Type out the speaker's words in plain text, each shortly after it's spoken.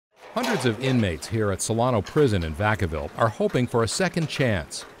Hundreds of inmates here at Solano Prison in Vacaville are hoping for a second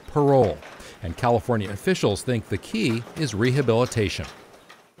chance, parole. And California officials think the key is rehabilitation.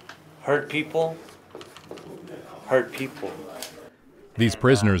 Hurt people, hurt people. These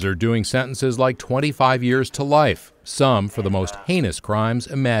prisoners are doing sentences like 25 years to life, some for the most heinous crimes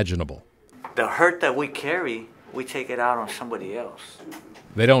imaginable. The hurt that we carry, we take it out on somebody else.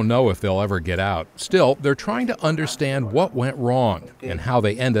 They don't know if they'll ever get out. Still, they're trying to understand what went wrong and how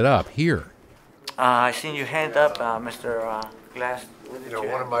they ended up here. I seen your hand up, Mr. Glass. You know,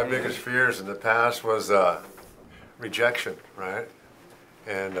 one of my biggest fears in the past was rejection, right?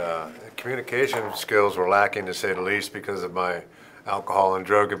 And communication skills were lacking, to say the least, because of my alcohol and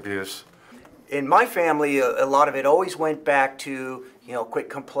drug abuse. In my family, a lot of it always went back to, quit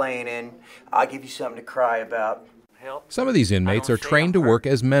complaining, I'll give you something to cry about. Some of these inmates are trained to work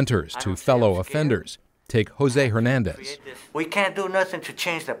as mentors to fellow offenders. Take Jose Hernandez. We can't do nothing to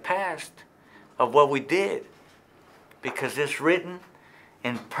change the past of what we did because it's written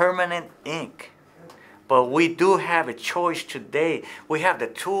in permanent ink. But we do have a choice today. We have the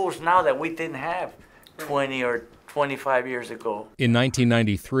tools now that we didn't have 20 or 25 years ago. In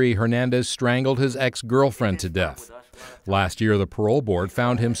 1993, Hernandez strangled his ex-girlfriend to death. Last year, the parole board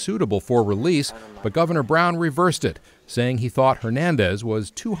found him suitable for release, but Governor Brown reversed it, saying he thought Hernandez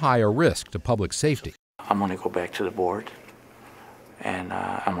was too high a risk to public safety. I'm going to go back to the board, and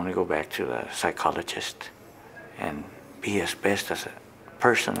I'm going to go back to the psychologist and be as best as a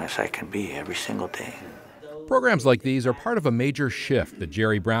person as I can be every single day. Programs like these are part of a major shift that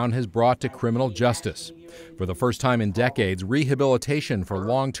Jerry Brown has brought to criminal justice. For the first time in decades, rehabilitation for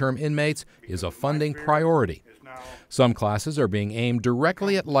long-term inmates is a funding priority. Some classes are being aimed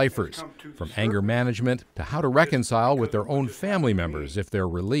directly at lifers, from anger management to how to reconcile with their own family members if they're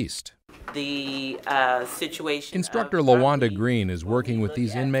released. The situation. Instructor LaWanda Green is working with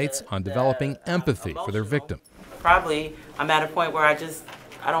these inmates on developing empathy for their victim. Probably I'm at a point where I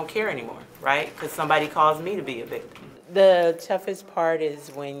don't care anymore, right? Because somebody caused me to be a victim. The toughest part is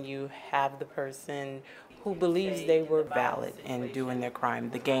when you have the person who believes they were valid in doing their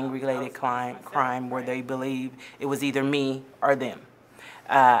crime, the gang-related crime where they believe it was either me or them.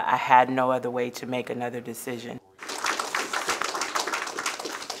 I had no other way to make another decision.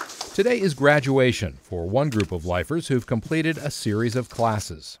 Today is graduation for one group of lifers who've completed a series of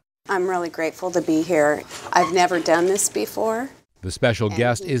classes. I'm really grateful to be here. I've never done this before. The special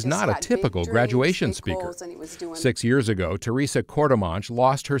guest is not a typical graduation speaker. 6 years ago, Teresa Cordemanche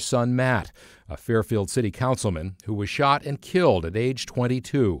lost her son Matt, a Fairfield City councilman who was shot and killed at age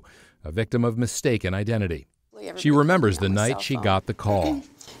 22, a victim of mistaken identity. She remembers the night she got the call.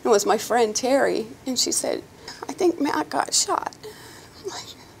 It was my friend Terry, and she said, I think Matt got shot. I'm like,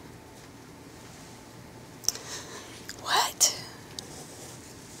 what?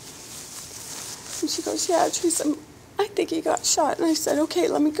 And she goes, yeah, Teresa, I think he got shot. And I said, okay,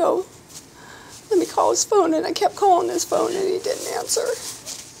 let me go. Let me call his phone. And I kept calling his phone and he didn't answer.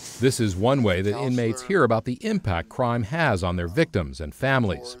 This is one way that inmates hear about the impact crime has on their victims and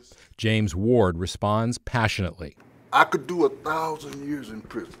families. James Ward responds passionately. I could do 1,000 years in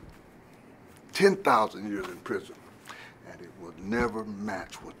prison, 10,000 years in prison, and it would never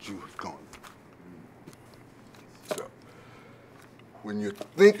match what you have gone through. So, when you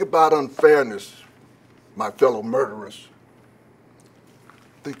think about unfairness, my fellow murderers,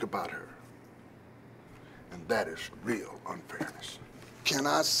 think about her. And that is real unfairness. Can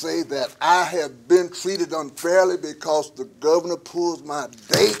I say that I have been treated unfairly because the governor pulls my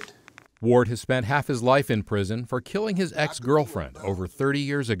date? Ward has spent half his life in prison for killing his ex-girlfriend over 30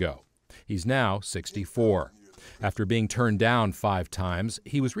 years ago. He's now 64. After being turned down 5 times,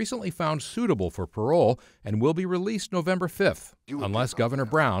 he was recently found suitable for parole and will be released November 5th, unless Governor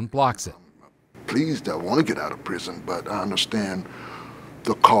Brown blocks it. Pleased I want to get out of prison, but I understand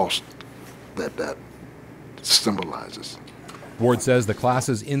the cost that symbolizes. Ward says the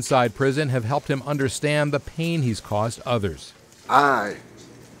classes inside prison have helped him understand the pain he's caused others. I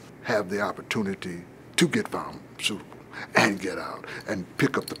have the opportunity to get found suitable and get out and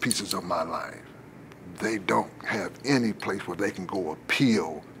pick up the pieces of my life. They don't have any place where they can go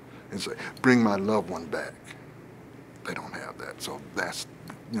appeal and say, bring my loved one back. They don't have that. So that's,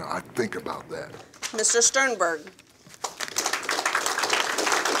 I think about that. Mr. Sternberg.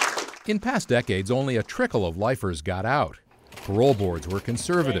 In past decades, only a trickle of lifers got out. Parole boards were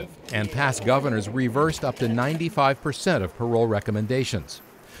conservative, and past governors reversed up to 95% of parole recommendations.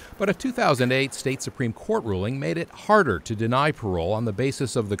 But a 2008 state Supreme Court ruling made it harder to deny parole on the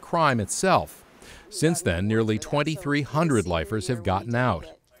basis of the crime itself. Since then, nearly 2,300 lifers have gotten out.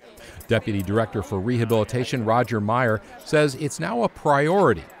 Deputy Director for Rehabilitation Roger Meyer says it's now a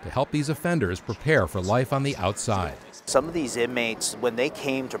priority to help these offenders prepare for life on the outside. Some of these inmates, when they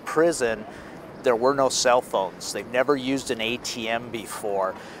came to prison, there were no cell phones. They've never used an ATM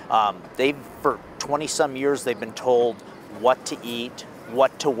before. For 20-some years, they've been told what to eat,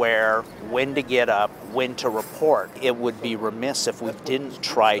 what to wear, when to get up, when to report. It would be remiss if we didn't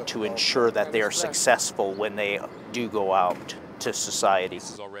try to ensure that they are successful when they do go out to society.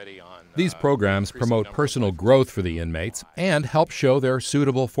 These programs promote personal growth for the inmates and help show they're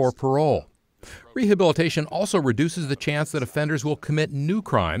suitable for parole. Rehabilitation also reduces the chance that offenders will commit new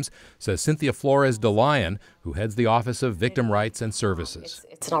crimes, says Cynthia Flores DeLion, who heads the Office of Victim Rights and Services.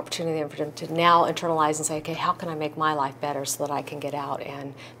 It's an opportunity for them to now internalize and say, okay, how can I make my life better so that I can get out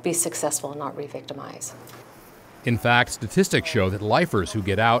and be successful and not re-victimize? In fact, statistics show that lifers who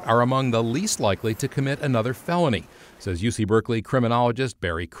get out are among the least likely to commit another felony, says UC Berkeley criminologist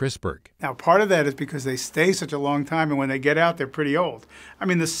Barry Crisberg. Now, part of that is because they stay such a long time, and when they get out, they're pretty old. I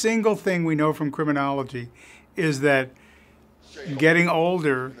mean, the single thing we know from criminology is that getting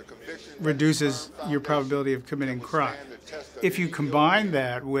older reduces your probability of committing crime. If you combine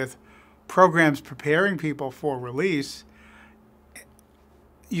that with programs preparing people for release,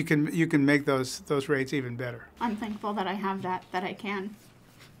 you can make those rates even better. I'm thankful that I have that I can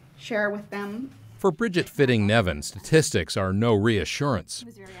share with them. For Bridget Fitting Nevin, statistics are no reassurance.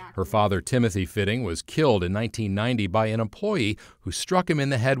 Her father, Timothy Fitting, was killed in 1990 by an employee who struck him in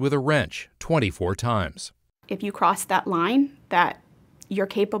the head with a wrench 24 times. If you cross that line, that you're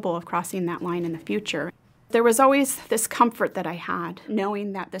capable of crossing that line in the future. There was always this comfort that I had,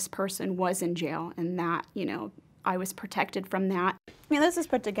 knowing that this person was in jail and that, I was protected from that. This is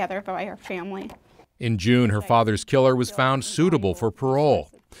put together by our family. In June, her father's killer was found suitable for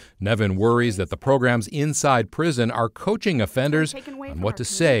parole. Nevin worries that the programs inside prison are coaching offenders on what to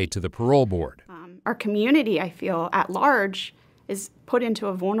say to the parole board. Our community, I feel, at large, is put into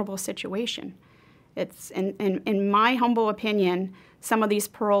a vulnerable situation. It's, in my humble opinion, some of these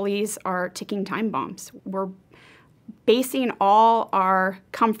parolees are ticking time bombs. We're basing all our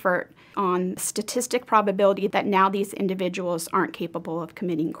comfort on statistic probability that now these individuals aren't capable of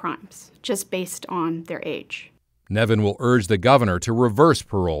committing crimes, just based on their age. Nevin will urge the governor to reverse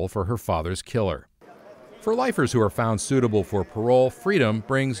parole for her father's killer. For lifers who are found suitable for parole, freedom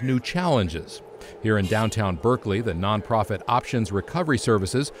brings new challenges. Here in downtown Berkeley, the nonprofit Options Recovery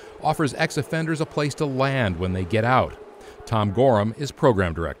Services offers ex-offenders a place to land when they get out. Tom Gorham is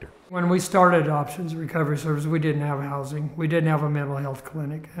program director. When we started Options Recovery Services, we didn't have housing. We didn't have a mental health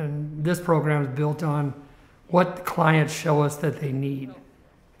clinic. And this program is built on what the clients show us that they need.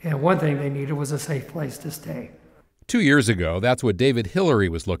 And one thing they needed was a safe place to stay. 2 years ago, that's what David Hillary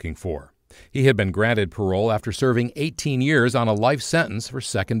was looking for. He had been granted parole after serving 18 years on a life sentence for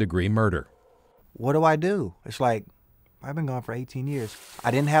second-degree murder. What do I do? It's like, I've been gone for 18 years.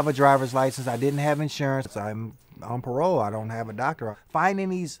 I didn't have a driver's license. I didn't have insurance. I'm on parole. I don't have a doctor. Finding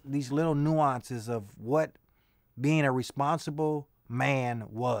these little nuances of what being a responsible man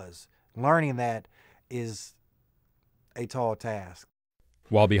was, learning that is a tall task.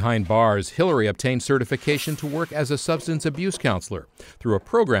 While behind bars, Hillary obtained certification to work as a substance abuse counselor through a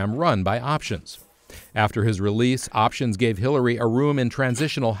program run by Options. After his release, Options gave Hillary a room in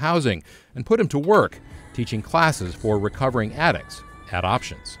transitional housing and put him to work, teaching classes for recovering addicts at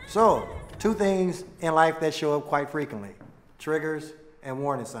Options. So, two things in life that show up quite frequently: triggers and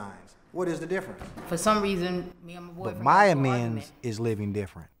warning signs. What is the difference? For some reason, me and my boyfriend. But my amends is living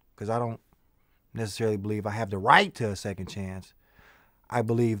different, because I don't necessarily believe I have the right to a second chance. I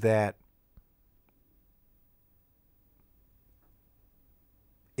believe that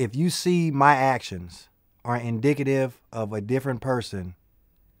if you see my actions are indicative of a different person,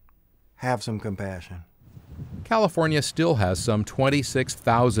 have some compassion. California still has some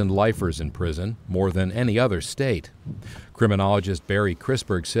 26,000 lifers in prison, more than any other state. Criminologist Barry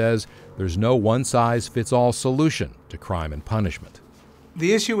Crisberg says there's no one-size-fits-all solution to crime and punishment.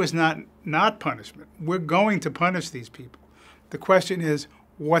 The issue is not punishment. We're going to punish these people. The question is,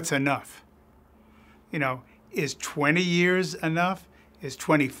 what's enough? Is 20 years enough? Is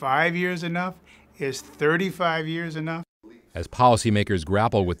 25 years enough? Is 35 years enough? As policymakers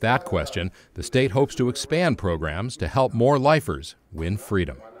grapple with that question, the state hopes to expand programs to help more lifers win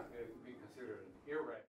freedom.